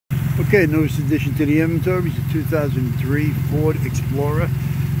Okay, newest addition to the inventory is a 2003 Ford Explorer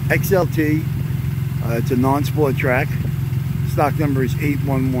XLT. It's a non-sport track. Stock number is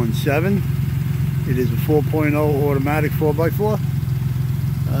 8117. It is a 4.0 automatic 4x4.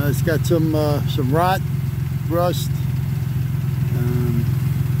 It's got some rot, rust,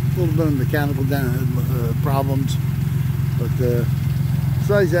 a little bit of mechanical problems, but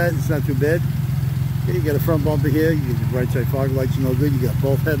besides that, it's not too bad. Okay, you got a front bumper here. You get the right side fog lights are no good. You got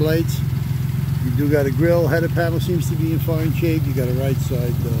both headlights. You do got a grill. Header panel seems to be in fine shape. You got a right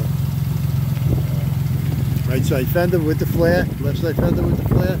side fender with the flare. Left side fender with the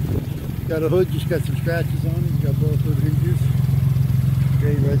flare. Got a hood. Just got some scratches on it. You got both hood hinges.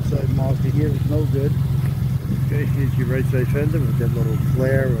 Okay, right side marker here is no good. Okay, here's your right side fender with that little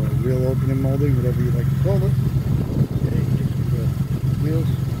flare or wheel opening molding, whatever you like to call it. Okay, here's your wheels.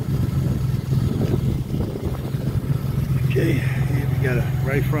 Okay, here we got a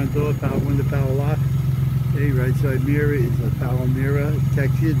right front door, power window, power lock. Okay, right side mirror is a power mirror,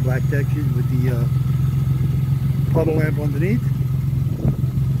 textured, black textured with the puddle lamp underneath.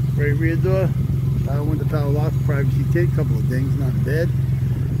 Right rear door, power window, power lock, privacy tint, couple of dings, not bad.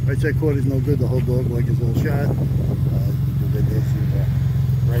 Right side quarter is no good, the whole door like it's a little shot.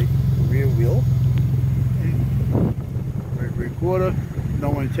 Right rear wheel. Okay. Right rear quarter,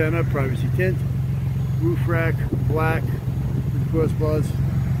 no antenna, privacy tint. Roof rack, black, with crossbars.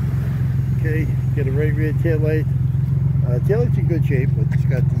 Okay, get a right rear tail light. Tail light's in good shape, but it's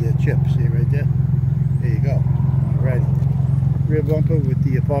got the chip, see right there? There you go. Alright. Rear bumper with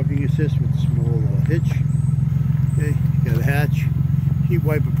the parking assist with the small hitch. Okay, got a hatch. Heat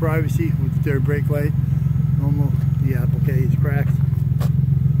wiper privacy with the third brake light. Normal, the applique is cracked,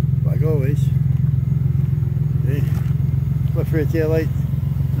 like always. Okay, left rear tail light,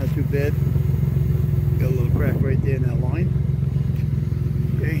 not too bad. Got a little crack right there in that line.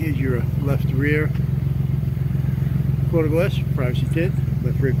 Okay, here's your left rear quarter glass, privacy tint.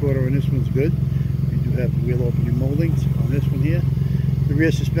 Left rear quarter on this one's good. You do have the wheel opening moldings on this one here. The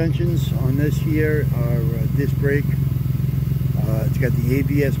rear suspensions on this here are disc brake. It's got the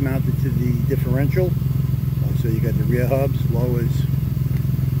ABS mounted to the differential. So you got the rear hubs, lowers,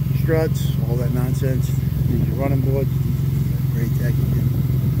 struts, all that nonsense. These are running boards. These are gray texture,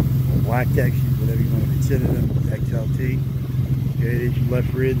 or black texture, whatever you want to consider them, XLT. Okay, there's your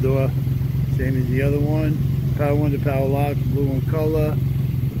left rear door, same as the other one. Power window, power lock, blue in color,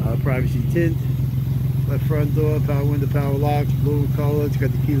 privacy tint. Left front door, power window, power lock, blue in color. It's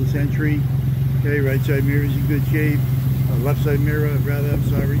got the keyless entry. Okay, right side mirror is in good shape. Left side mirror, I'm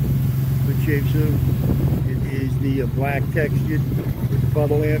sorry, good shape too. It is the black textured with the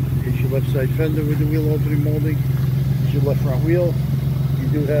puddle lamp. It's your left side fender with the wheel opening molding. It's your left front wheel. You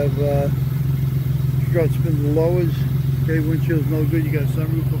do have strut spindle lowers. Okay, windshield's no good. You got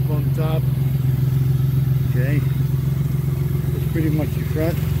sunroof up on the top. Okay, that's pretty much your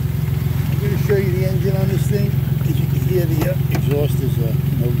front. I'm going to show you the engine on this thing. As you can hear, the exhaust is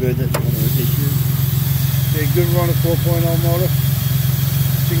no good. That's one of the issues. Okay, good runner 4.0 motor.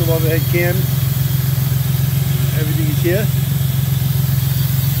 Single overhead cam. Everything is here.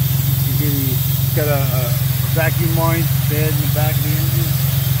 It's got a vacuum line bed in the back of the engine.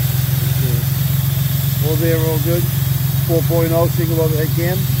 All there, all good. 4.0 single overhead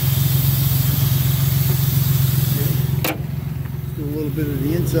cam. Okay. Let's do a little bit of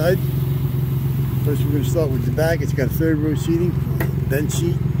the inside. First we're going to start with the back. It's got a third row seating, bench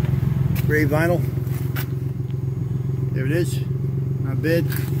seat, gray vinyl. There it is. Not bad.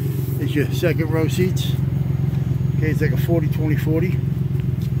 It's your second row seats. Okay, it's like a 40-20-40.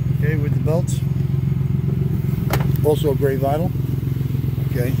 Okay, with the belts. Also gray vinyl.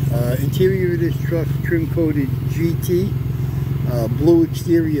 Okay, interior of this truck trim coated GT, blue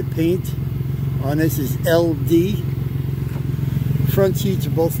exterior paint. On this is LD. Front seats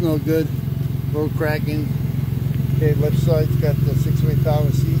are both no good, both cracking. Okay, left side's got the 6-way power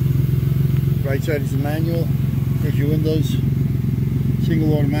seat. Right side is the manual. Here's your windows,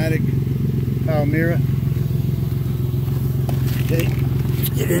 single automatic, power mirror. Okay,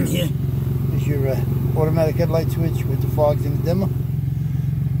 get in here. There's your automatic headlight switch with the fogs and the dimmer.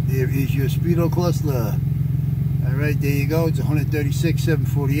 There is your speedo cluster. Alright, there you go. It's 136,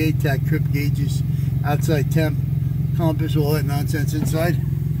 748, tack trip gauges, outside temp, compass, all that nonsense inside.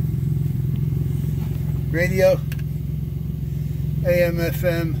 Radio, AM,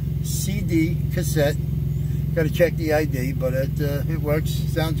 FM, CD, cassette. Got to check the ID, but it works.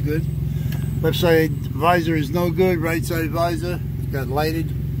 Sounds good. Left side visor is no good. Right side visor, it's got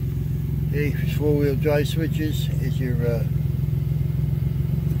lighted. Okay, 4-wheel drive switches. Is your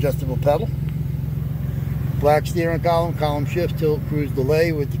adjustable pedal. Black steering column, column shift, tilt, cruise,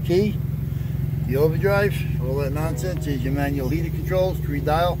 delay with the key. The overdrive, all that nonsense. Is your manual heater controls, 3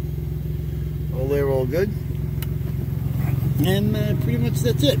 dial. All there, all good. And pretty much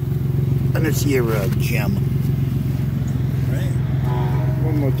that's it. And it's your gem. Right.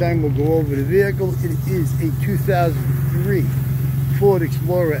 One more time, we'll go over the vehicle. It is a 2003 Ford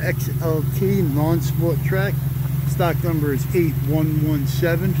Explorer XLT non-sport track. Stock number is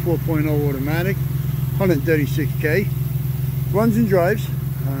 8117, 4.0 automatic, 136K. Runs and drives.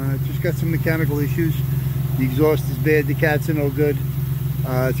 Just got some mechanical issues. The exhaust is bad, the cats are no good.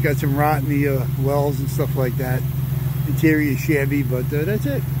 It's got some rot in the wells and stuff like that. Interior is shabby, but that's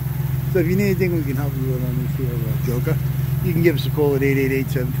it. So if you need anything, we can help you with on this here Joker. You can give us a call at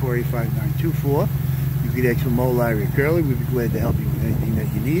 888-748-5924. You can ask for Mo, Larry, or Curly. We'd be glad to help you with anything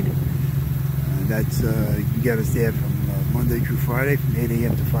that you need. That's you can get us there from Monday through Friday from 8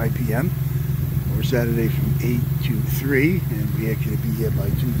 a.m. to 5 p.m. or Saturday from 8 to 3, and we actually be here by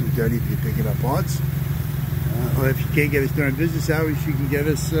 2:30 if you're picking up parts. Or if you can't get us during business hours, you can get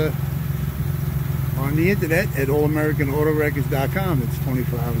us on the internet at allamericanautorecords.com. It's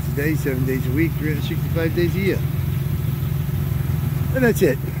 24 hours a day, 7 days a week, 365 days a year. And that's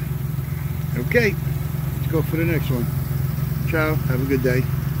it. Okay, let's go for the next one. Ciao, have a good day.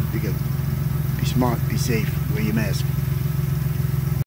 Be good. Be smart, be safe, wear your mask.